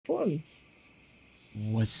fun.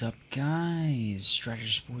 What's up, guys?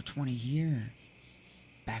 Strategist 420 here.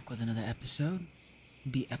 Back with another episode.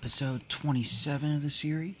 It'll be episode 27 of the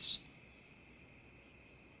series.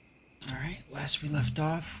 Alright, last we left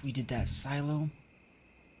off, we did that silo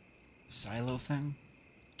thing.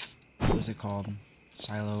 What was it called?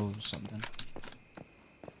 Silo something.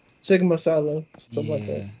 Sigma Silo, something like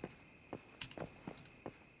Yeah. that.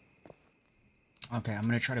 Okay, I'm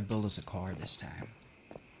gonna try to build us a car this time.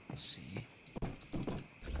 Let's see.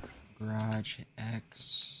 Garage, hit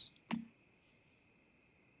X.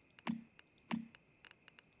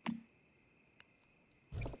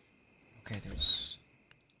 Okay, there's...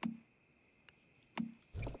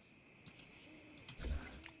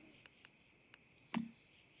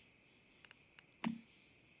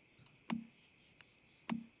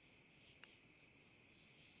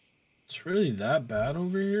 It's really that bad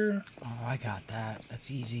over here? Oh, I got that.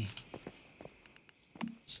 That's easy.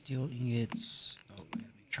 Steel ingots. Oh, we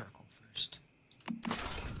gotta make charcoal first.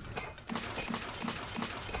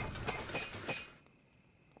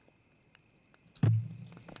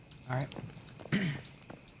 Alright.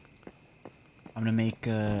 I'm gonna make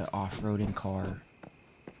a off-roading car.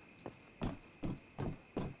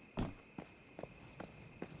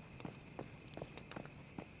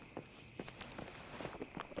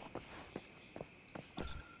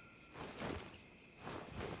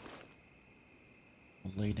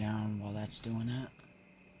 Lay down while that's doing that.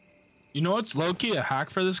 You know what's low-key a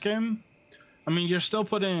hack for this game? I mean, you're still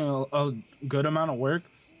putting a good amount of work,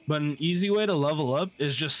 but an easy way to level up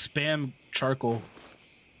is just spam charcoal.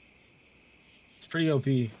 It's pretty OP.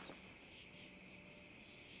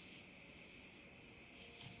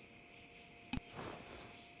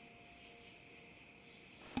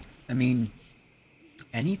 I mean,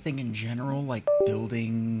 anything in general, like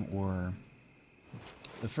building or...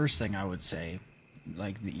 The first thing I would say,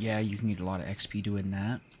 like, yeah, you can get a lot of XP doing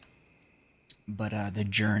that, but the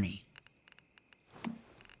journey.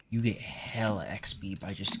 You get hella XP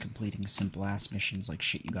by just completing simple ass missions like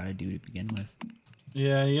shit you gotta do to begin with.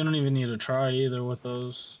 Yeah, you don't even need to try either with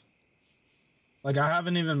those. Like, I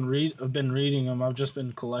haven't even been reading them. I've just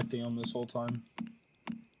been collecting them this whole time.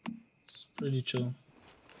 It's pretty chill.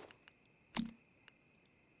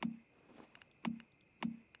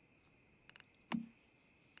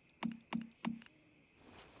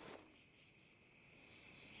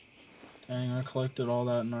 Dang, I collected all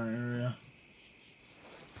that in our area.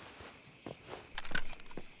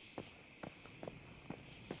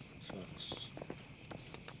 Sucks.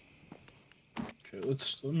 Okay,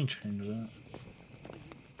 let me change that.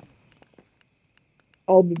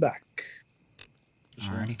 I'll be back.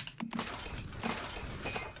 Alrighty.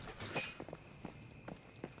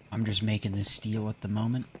 I'm just making this steel at the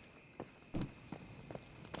moment.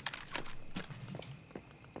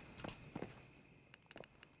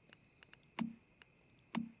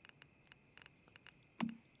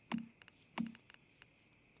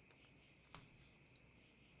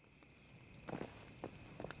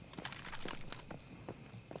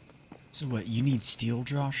 So what, you need steel,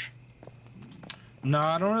 Josh? No,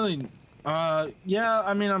 I don't really. Yeah,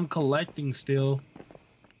 I mean, I'm collecting still.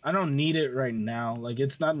 I don't need it right now. Like,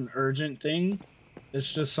 it's not an urgent thing.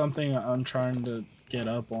 It's just something I'm trying to get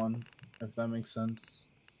up on, if that makes sense.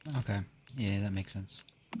 Okay, yeah, that makes sense.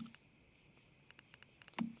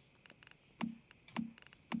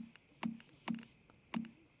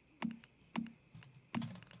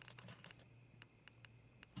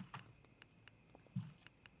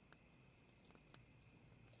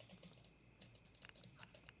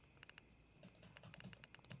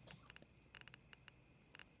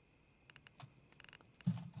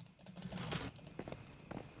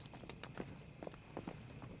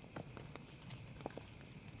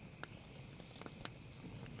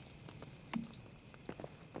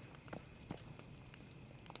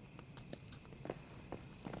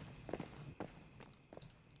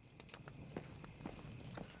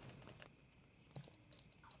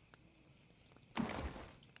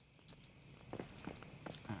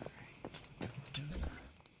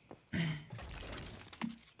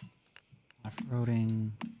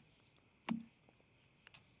 Off-roading.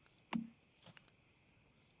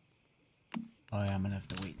 Oh yeah, I'm gonna have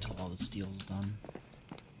to wait till all the steel's done.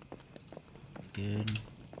 Good.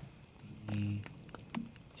 The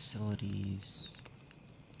facilities.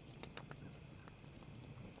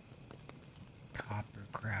 Copper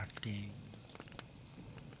crafting.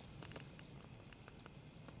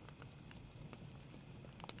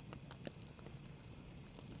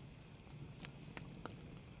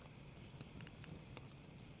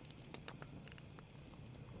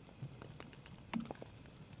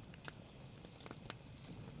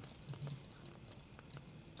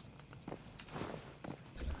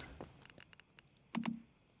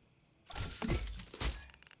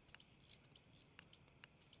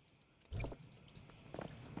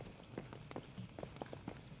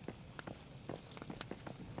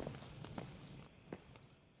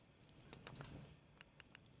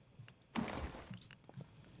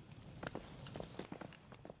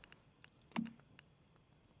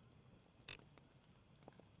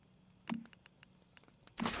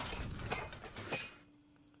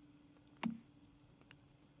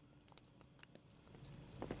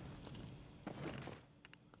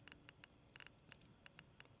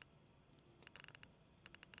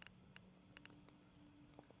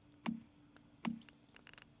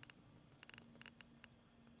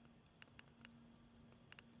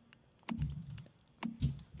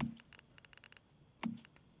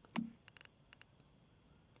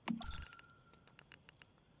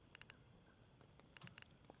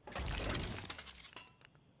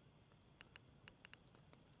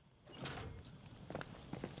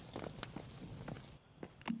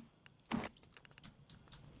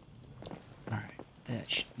 that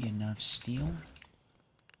should be enough steel.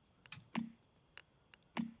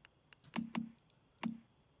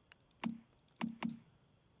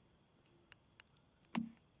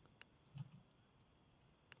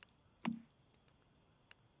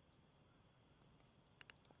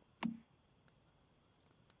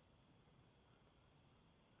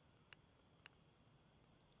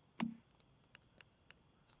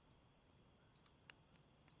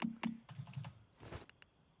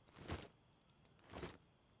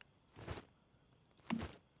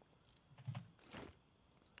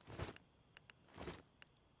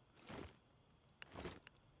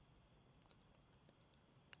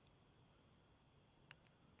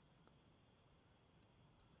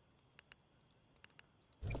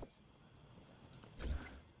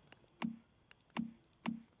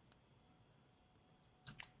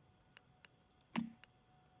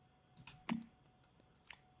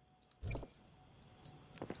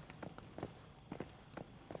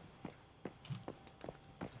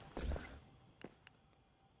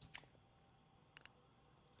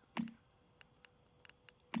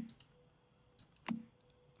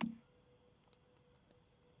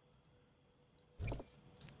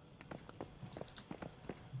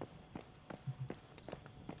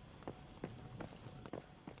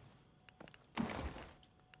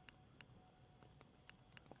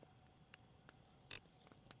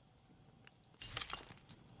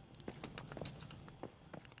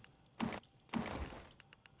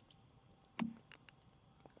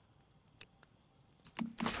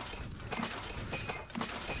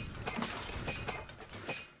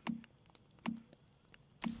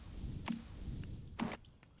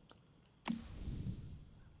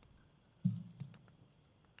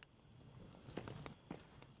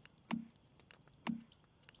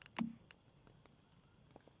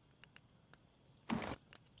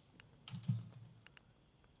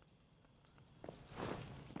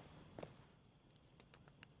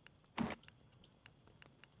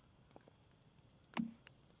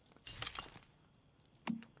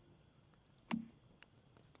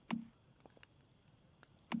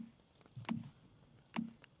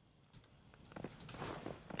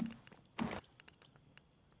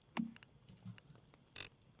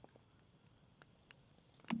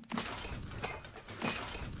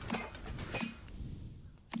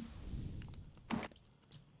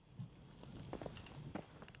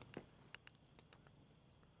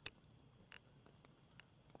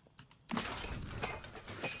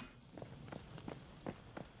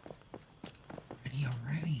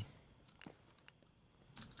 Already.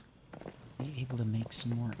 Be able to make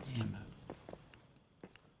some more ammo.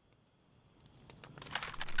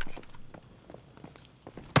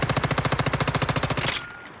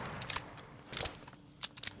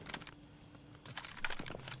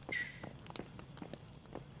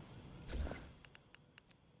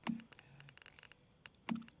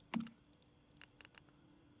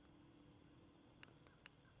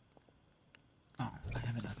 Oh, I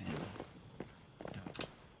have enough ammo. No.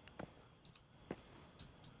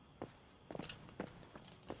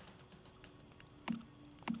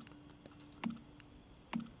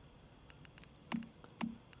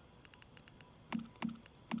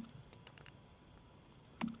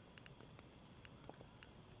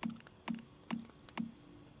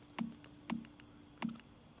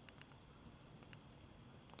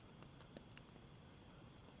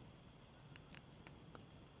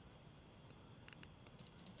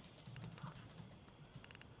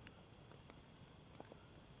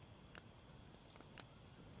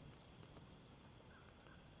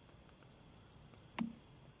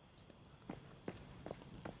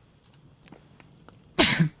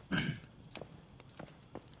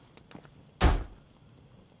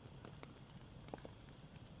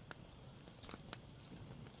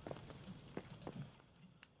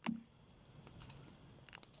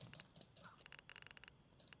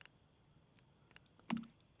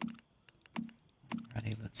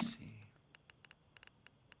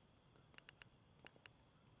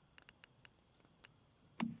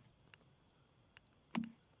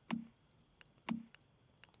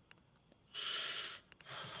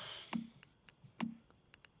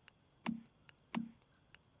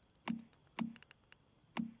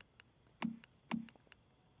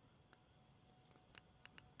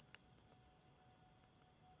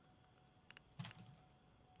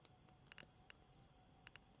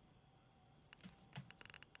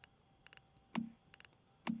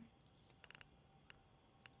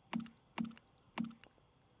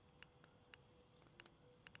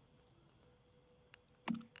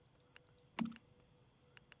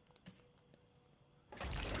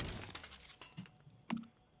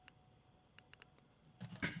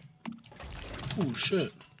 Oh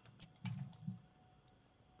shit.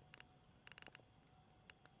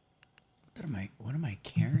 What am I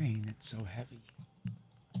carrying that's so heavy?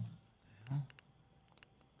 Hell?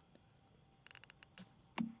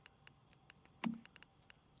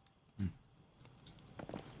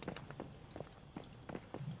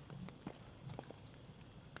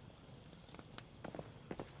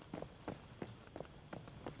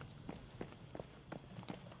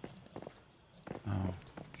 Oh,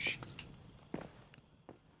 shit.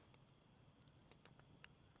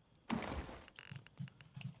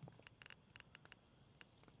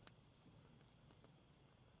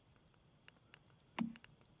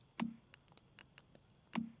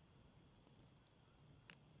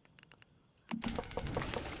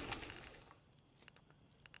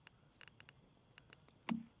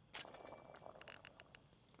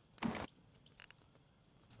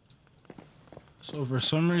 So for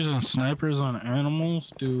some reason, snipers on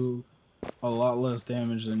animals do a lot less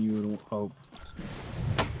damage than you would hope.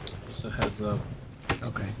 Just a heads up.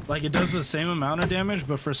 Okay. Like, it does the same amount of damage,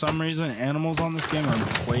 but for some reason, animals on this game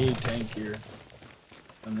are way tankier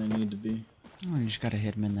than they need to be. Oh, you just gotta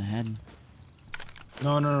hit him in the head.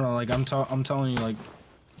 No. Like, I'm telling you, like,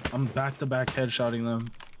 I'm back-to-back headshotting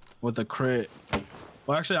them with a crit.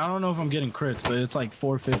 Well, actually, I don't know if I'm getting crits, but it's like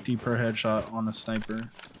 450 per headshot on a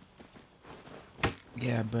sniper.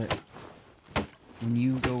 Yeah, but when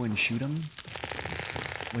you go and shoot him,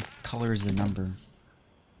 what color is the number?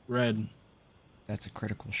 Red. That's a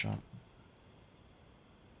critical shot.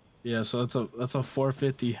 Yeah, so that's a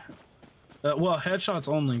 450. Well, headshots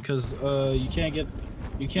only, because you can't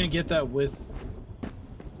get that with.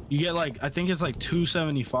 You get like, I think it's like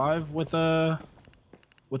 275 with the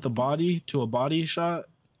body to a body shot.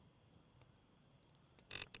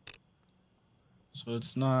 So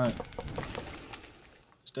it's not.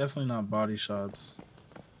 It's definitely not body shots.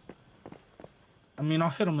 I mean, I'll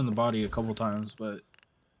hit them in the body a couple times, but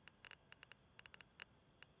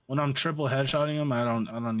when I'm triple headshotting them, I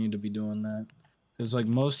don't need to be doing that. Because like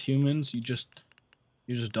most humans, you just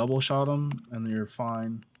double shot them and you're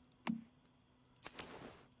fine.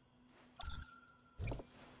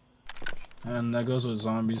 And that goes with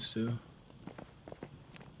zombies too.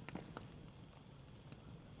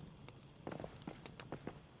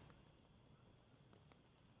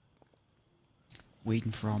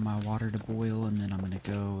 Waiting for all my water to boil, and then I'm gonna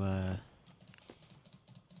go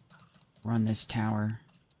run this tower.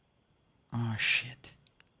 Oh shit.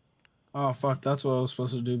 Oh fuck, that's what I was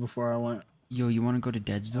supposed to do before I went. Yo, you wanna go to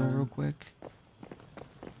Deadsville real quick?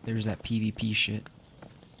 There's that PvP shit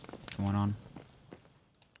going on.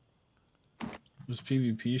 There's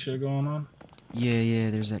PvP shit going on?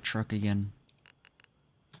 Yeah, there's that truck again.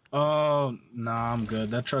 Oh, nah, I'm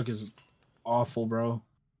good. That truck is awful, bro.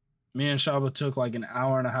 Me and Shaba took like an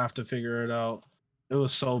hour and a half to figure it out. It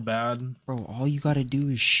was so bad. Bro, all you gotta do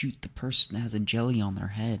is shoot the person that has a jelly on their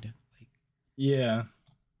head. Like, Yeah.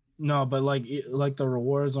 No, but like the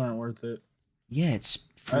rewards aren't worth it. yeah, it's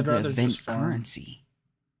for I'd the rather event just farm. currency.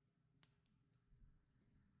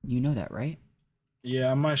 You know that, right? Yeah,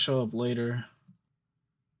 I might show up later.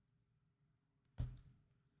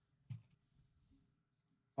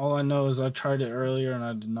 All I know is I tried it earlier and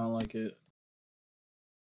I did not like it.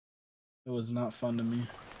 It was not fun to me.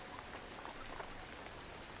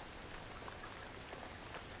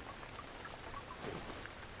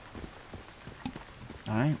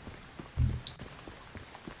 Alright.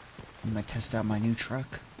 I'm gonna test out my new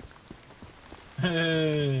truck.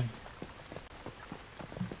 Hey.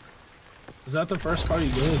 Is that the first car you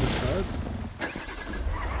get as a truck?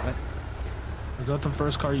 What? Is that the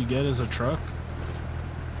first car you get as a truck?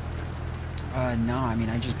 No, I mean,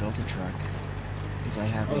 I just built a truck. Because I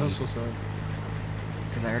have That's what's up.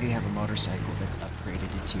 Because I already have a motorcycle that's upgraded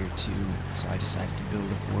to tier 2, so I decided to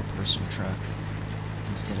build a 4-person truck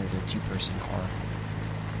instead of the 2-person car.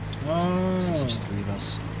 Oh. Since there's 3 of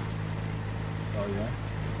us. Oh yeah.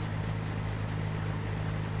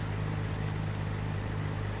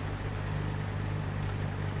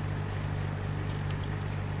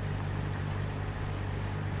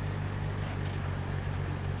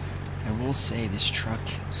 I will say this truck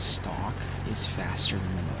stock is faster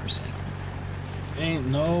than the motorcycle.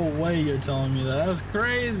 Ain't no way you're telling me that. That's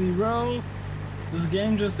crazy, bro. This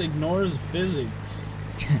game just ignores physics.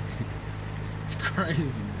 It's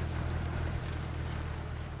crazy.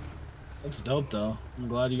 That's dope, though. I'm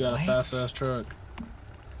glad you got What? a fast-ass truck.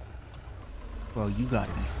 Bro, you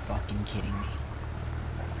gotta be fucking kidding me.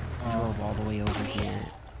 I drove all the way over here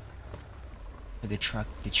for the truck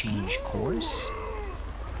to change course?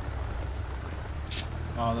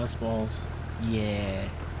 Oh, that's balls. Yeah.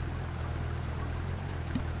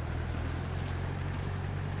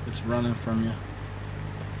 It's running from you.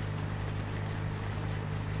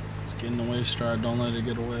 It's getting away, Stride. Don't let it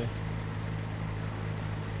get away.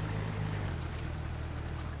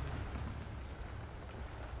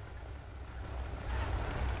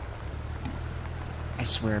 I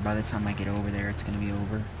swear, by the time I get over there, it's gonna be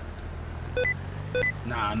over.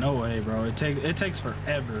 Nah, no way, bro. It takes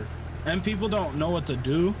forever, and people don't know what to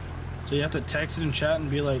do, so you have to text it in chat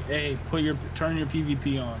and be like, "Hey, turn your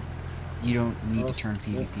PvP on." You don't need to turn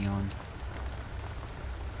PvP on.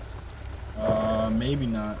 Maybe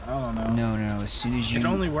not. I don't know. No. As soon as you. It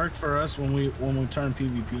only worked for us when we turn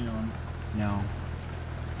PvP on. No.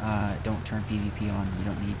 Don't turn PvP on. You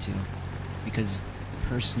don't need to, because the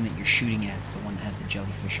person that you're shooting at is the one that has the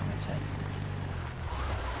jellyfish on its head.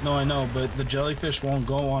 No, I know, but the jellyfish won't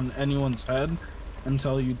go on anyone's head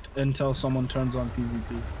until someone turns on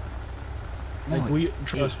PvP. Like,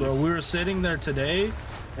 trust, bro. We were sitting there today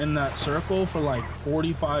in that circle for like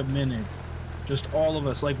 45 minutes, just all of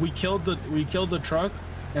us. Like, we killed the truck,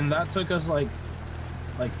 and that took us like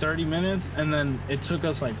 30 minutes, and then it took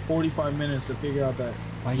us like 45 minutes to figure out that.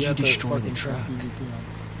 Why'd you destroy the truck?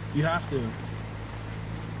 You have to.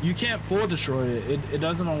 You can't full destroy it. It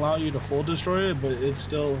doesn't allow you to full destroy it, but you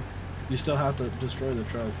still have to destroy the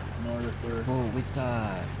truck in order for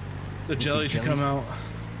the jelly to come out.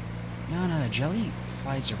 No, the jelly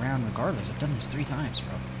flies around regardless. I've done this 3 times,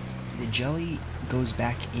 bro. The jelly goes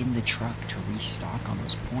back in the truck to restock on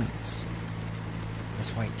those points.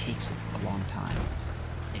 That's why it takes a long time.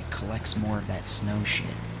 It collects more of that snow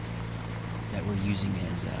shit that we're using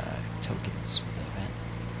as tokens for the event.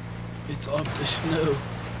 It's off the snow.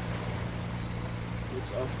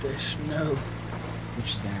 It's off the snow.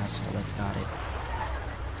 Which is the asshole that's got it.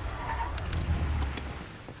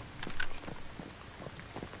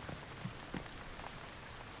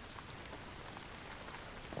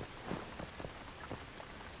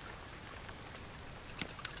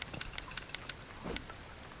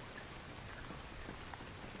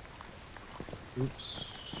 Oops.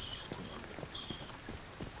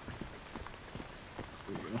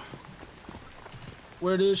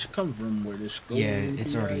 Where did she come from? Where did she go? Yeah,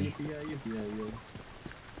 it's already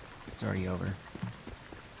over.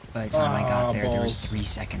 By the time I got there, there was 3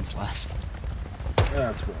 seconds left.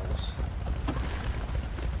 That's balls.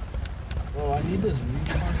 Oh, I need this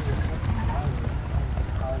recharge of the fucking power.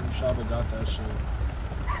 I wish I got that shit.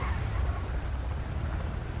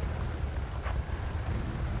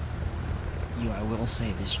 Yo, I will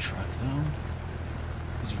say this truck though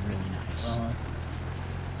is really nice. I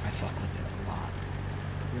fuck with it a lot.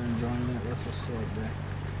 You're enjoying it? That's what's up, bro.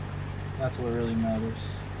 That's what really matters.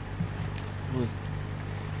 Well,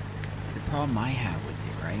 the problem I have with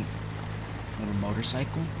it, right? Little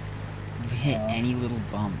motorcycle, you hit any little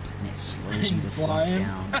bump and it slows you the fuck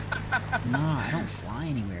down. Nah, I don't fly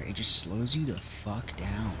anywhere. It just slows you the fuck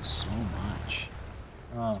down so much.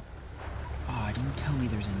 Oh. Oh, don't tell me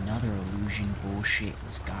there's another illusion bullshit in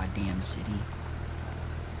this goddamn city.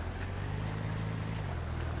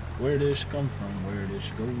 Where did she come from? Where did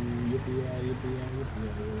she go?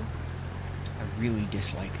 Yippee-yi-yippee-yi-yippee-yi. I really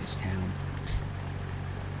dislike this town.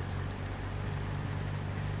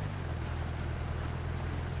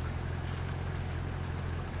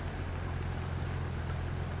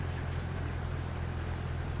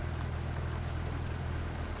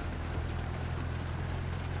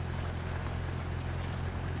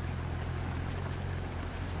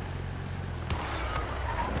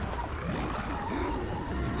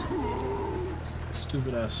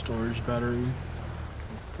 Stupid ass storage battery. The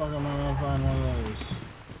fuck am I gonna find one of those?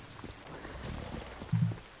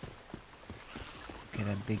 Okay,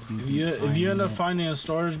 that big dude. If you end up finding a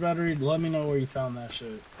storage battery, let me know where you found that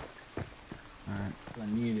shit. Alright. I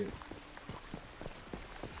need it.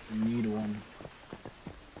 I need one.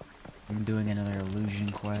 I'm doing another illusion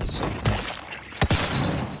quest.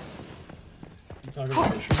 You talking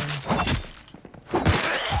about shrooms?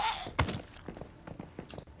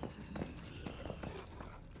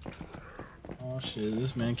 Oh shit,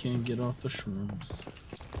 this man can't get off the shrooms.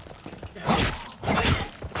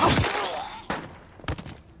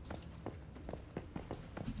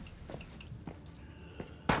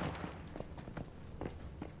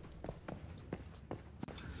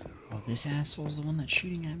 Oh, this asshole's the one that's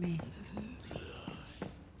shooting at me?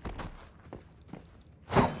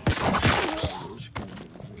 There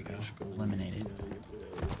we go. Eliminated.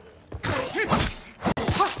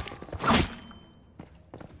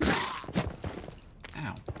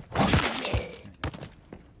 Ow.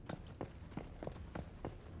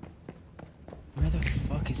 Where the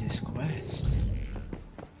fuck is this quest?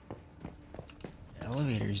 The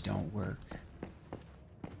elevators don't work.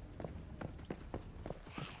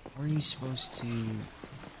 Where are you supposed to...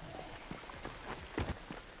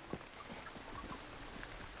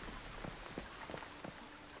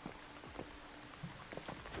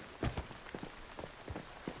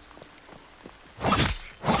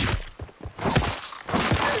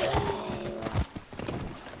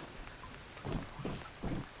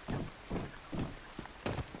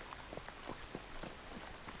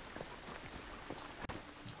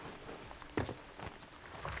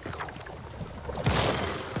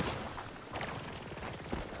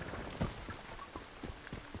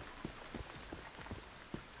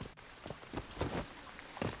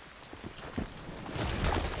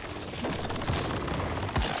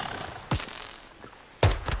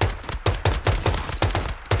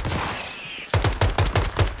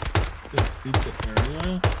 Beat the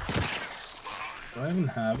area. Do I even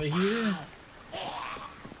have it here?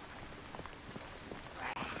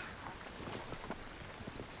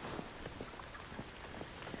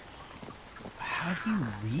 How do you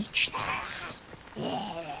reach this?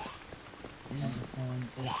 This is,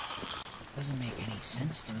 doesn't make any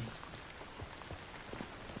sense to me.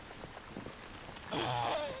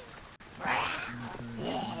 Oh,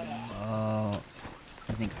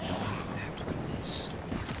 I think I know I'm gonna have to do this.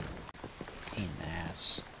 Pain in the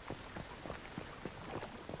ass.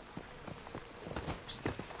 Where's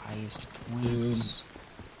the highest points?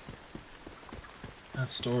 That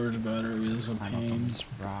storage battery is a Climb up on pain. this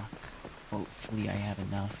rock. Hopefully I have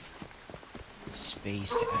enough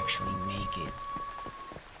space to actually make it.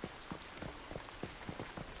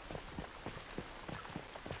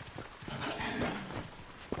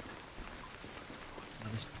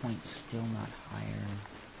 At this point, still not higher.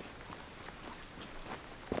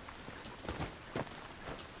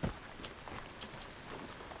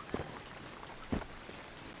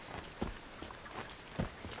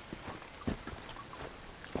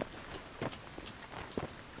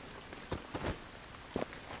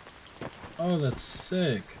 Oh, that's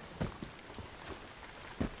sick.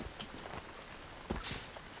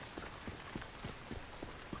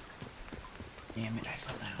 Damn it, I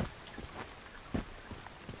fell down.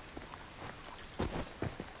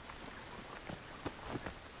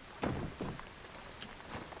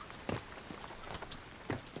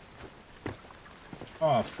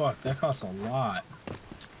 Oh, fuck, that costs a lot. Oh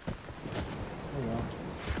well.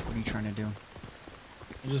 What are you trying to do?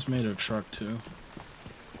 I just made a truck too.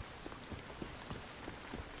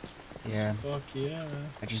 Yeah, Fuck yeah.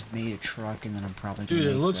 I just made a truck and then I'm probably gonna Dude,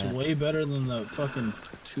 it make looks that. way better than the fucking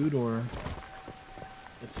two-door.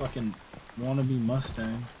 The fucking wannabe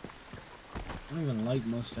Mustang. I don't even like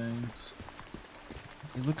Mustangs.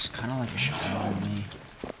 It looks kind of like a Chevelle to me.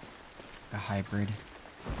 A hybrid,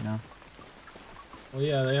 you know? Well,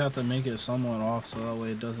 yeah, they have to make it somewhat off so that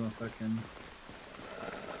way it doesn't fucking...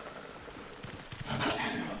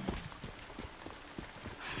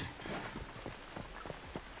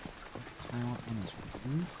 Climb up on this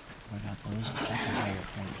roof? What about those? That's a higher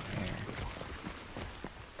point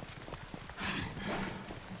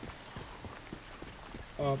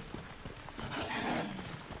there. Up.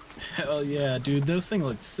 Hell yeah, dude, this thing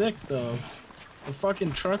looks sick though. The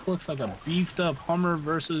fucking truck looks like a beefed up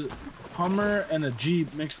Hummer and a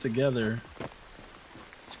Jeep mixed together.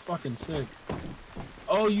 It's fucking sick.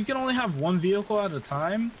 Oh, you can only have one vehicle at a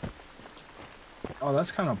time? Oh,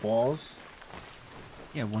 that's kind of balls.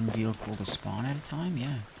 Yeah, one vehicle to spawn at a time,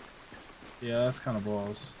 yeah. Yeah, that's kind of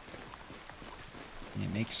balls. And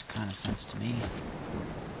it makes kind of sense to me.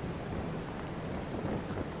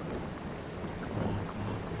 Come on, come on, come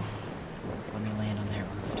on. Let me land on that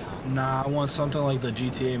rooftop. Nah, I want something like the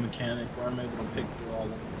GTA mechanic where I'm able to pick through all of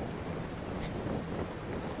them.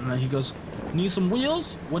 And then he goes, need some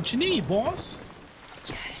wheels? What you need, boss?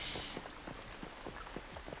 Yes!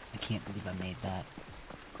 I can't believe I made that.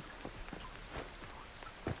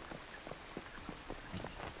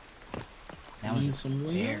 That was Need some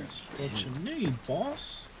wheels? barely What too. you need,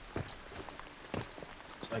 boss?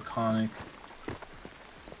 It's iconic.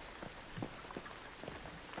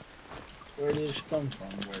 Where did this come from?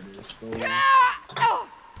 Where did this go?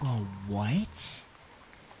 Oh, what?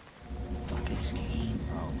 Fuck this game,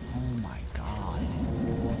 bro. Oh my god.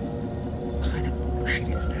 What kind of bullshit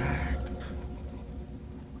is that?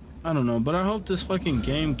 I don't know, but I hope this fucking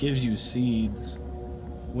game gives you seeds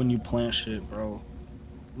when you plant shit, bro.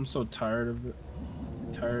 I'm so tired of it.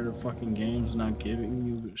 Tired of fucking games not giving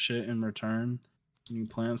you shit in return when you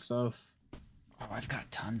plant stuff. Oh, I've got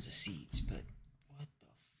tons of seeds, but what the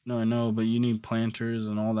No, I know, but you need planters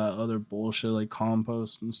and all that other bullshit like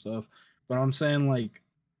compost and stuff. But I'm saying like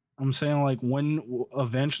when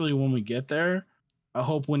eventually when we get there, I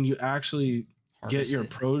hope when you actually get your it.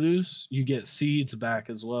 produce, you get seeds back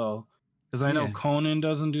as well. Because I know Yeah. Conan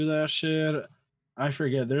doesn't do that shit. I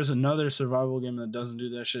forget. There's another survival game that doesn't do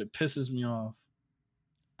that shit. It pisses me off.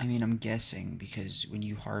 I mean, I'm guessing because when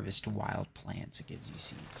you harvest wild plants, it gives you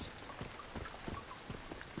seeds.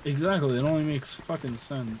 Exactly. It only makes fucking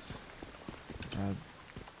sense.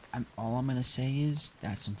 All I'm gonna say is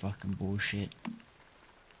that's some fucking bullshit.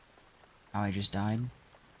 How I just died.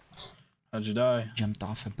 How'd you die? Jumped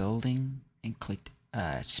off a building and clicked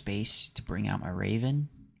space to bring out my raven.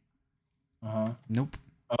 Uh-huh. Nope.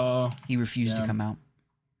 Oh. He refused to damn. come out.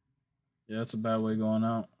 Yeah, that's a bad way going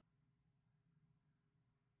out.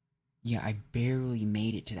 Yeah, I barely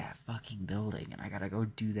made it to that fucking building, and I gotta go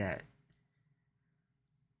do that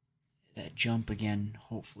jump again.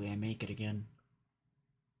 Hopefully I make it again.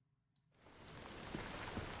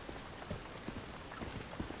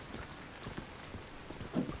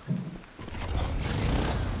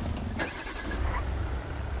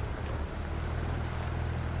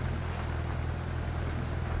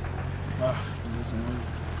 Ah, it doesn't work.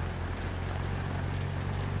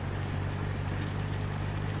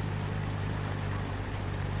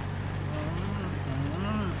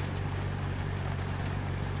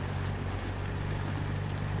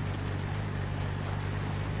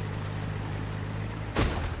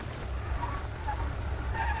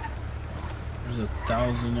 There's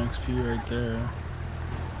 1,000 XP right there.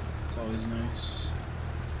 It's always nice.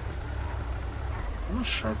 I'm a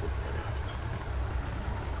sharp blade.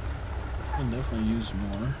 I can definitely use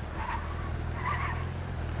more.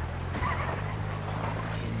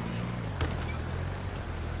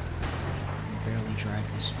 I barely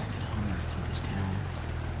dragged this fucking Hummer through this town.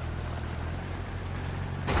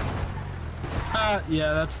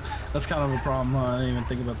 Yeah, that's kind of a problem, huh? I didn't even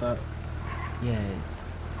think about that. Yeah.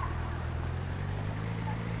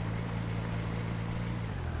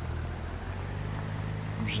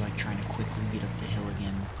 I'm just like trying to quickly get up the hill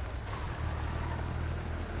again.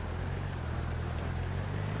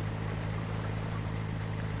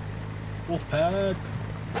 Wolfpack.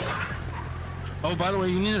 Oh, by the way,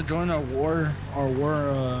 you need to join our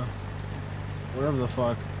whatever the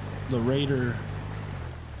fuck, the Raider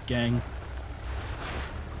gang.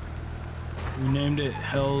 We named it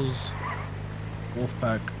Hell's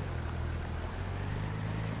Wolfpack.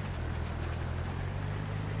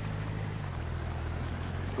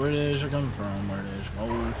 Where did you come from? Where did you go?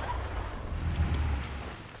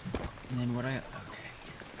 And then what okay.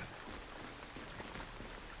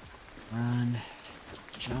 Run.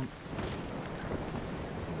 Jump.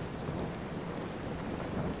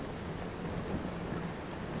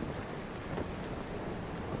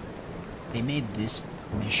 They made this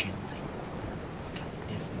mission like fucking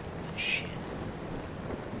difficult as shit.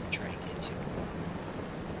 Try to get to.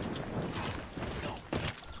 No.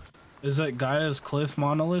 Is that Gaia's Cliff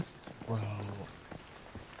Monolith? Bro.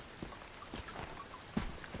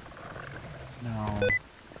 No.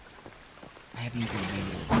 I haven't even made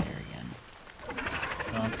it there again.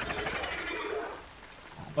 No.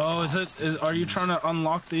 Oh, are you trying to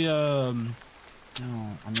unlock the No,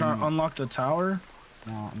 I'm trying to unlock the tower?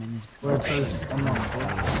 No, I'm in this Where it says unlock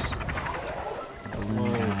place. The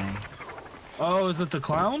balloon guy. Oh, is it the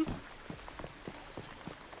clown?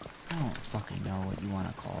 I don't fucking know what you want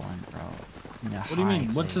to call him, bro. What do you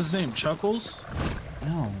mean? What's his name? Chuckles?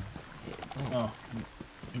 No. Oh.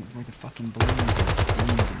 Where the fucking balloons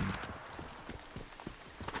are.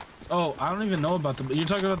 Oh, I don't even know about the. You're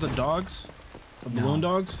talking about the dogs? The balloon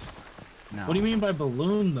dogs? No. What do you mean by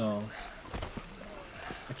balloon, though?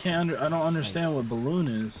 I don't understand what balloon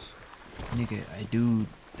is. Nigga, a dude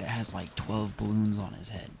that has like 12 balloons on his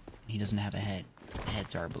head. He doesn't have a head. The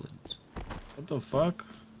heads are balloons. What the fuck?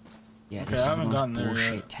 Yeah, Okay, this I is the haven't gotten most there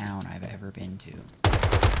bullshit yet. town I've ever been to.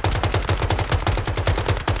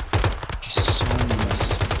 Just so many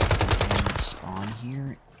enemies spawn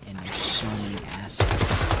here, and there's so many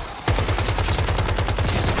assets.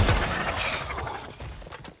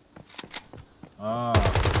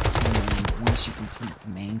 And once you complete the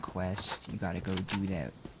main quest, you gotta go do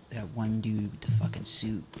that one dude with the fucking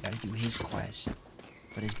suit. You gotta do his quest.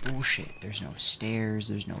 But it's bullshit. There's no stairs,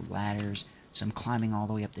 there's no ladders. So I'm climbing all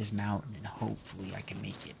the way up this mountain, and hopefully I can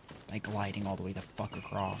make it by gliding all the way the fuck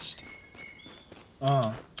across. Oh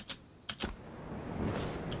my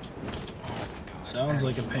God. Sounds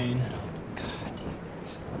like a pain. God damn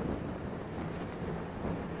it.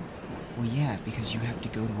 Well, yeah, because you have to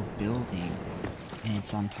go to a building, and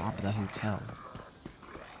it's on top of the hotel.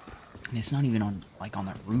 And it's not even on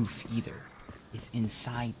the roof either. It's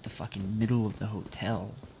inside the fucking middle of the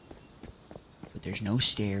hotel. But there's no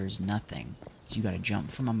stairs, nothing. So you gotta jump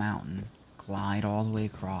from a mountain, glide all the way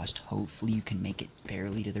across. Hopefully you can make it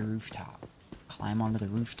barely to the rooftop. Climb onto the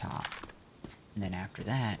rooftop. And then after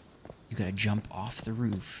that, you gotta jump off the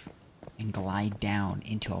roof and glide down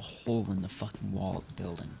into a hole in the fucking wall of the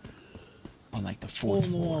building. On like the fourth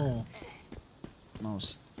floor.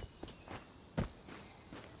 Most.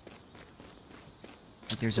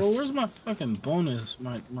 Like there's Bro, where's my fucking bonus?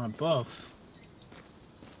 My buff?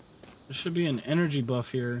 There should be an energy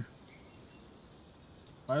buff here.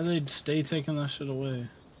 Why do they stay taking that shit away?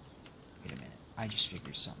 Wait a minute. I just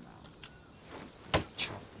figured something out.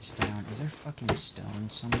 Chop this down. Is there fucking stone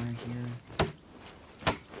somewhere here?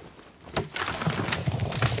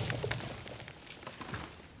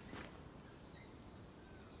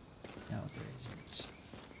 No, there isn't.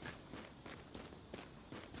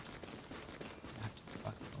 I have to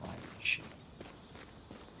fucking light this shit.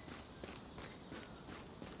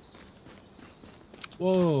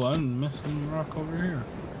 Whoa, I'm missing rock over here.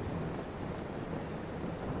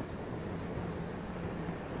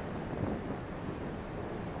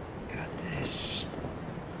 Got this.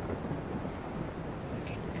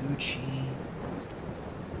 Looking Gucci.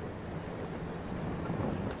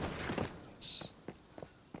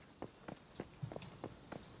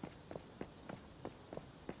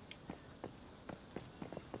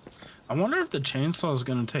 I wonder if the chainsaw is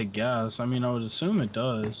gonna take gas. I mean, I would assume it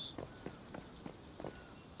does.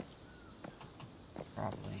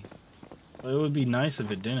 Probably. But it would be nice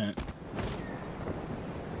if it didn't.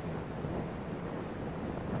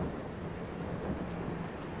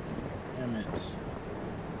 Damn it.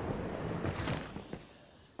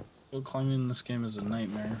 Go climbing in this game is a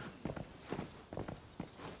nightmare.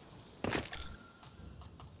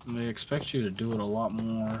 And they expect you to do it a lot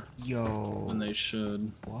more Yo. than they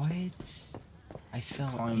should. What? I fell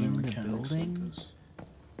Climbing in the mechanics like building? this.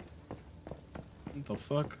 What the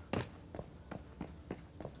fuck?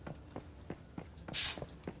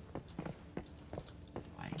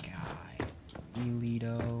 My God.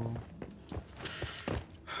 Elito.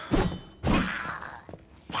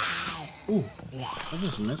 Ooh, I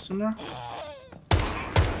just missed him there?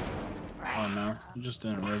 Oh no, it just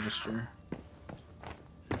didn't register.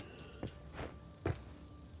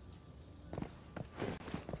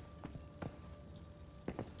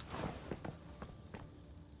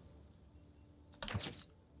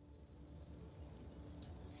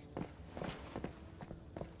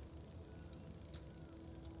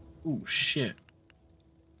 Ooh, shit.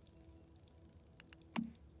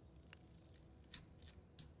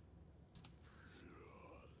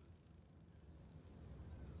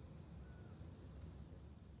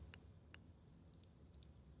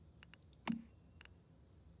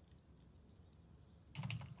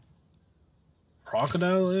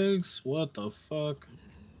 Crocodile eggs? What the fuck?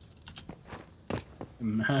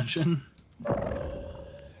 Imagine. I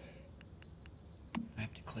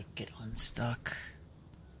have to click get unstuck.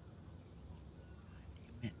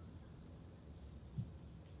 Damn it.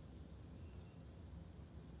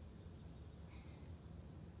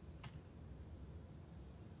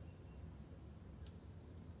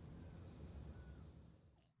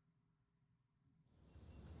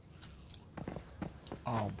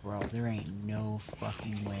 Oh, bro, there ain't no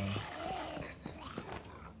fucking way.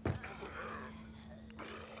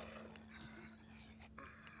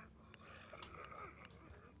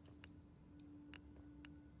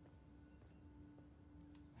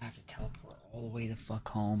 I have to teleport all the way the fuck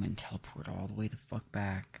home and teleport all the way the fuck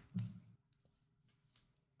back.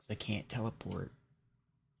 'Cause I can't teleport.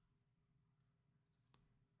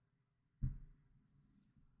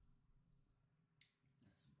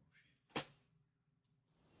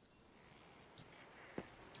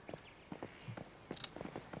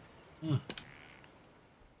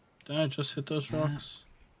 Did I just hit those rocks?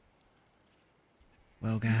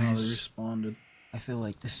 Well, No, they guys, responded. I feel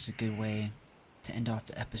like this is a good way to end off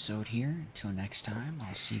the episode here. Until next time,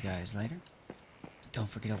 I'll see you guys later. Don't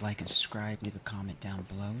forget to like and subscribe, leave a comment down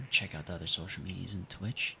below, check out the other social medias and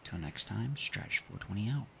Twitch. Till next time, Stretch420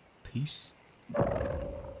 out. Peace.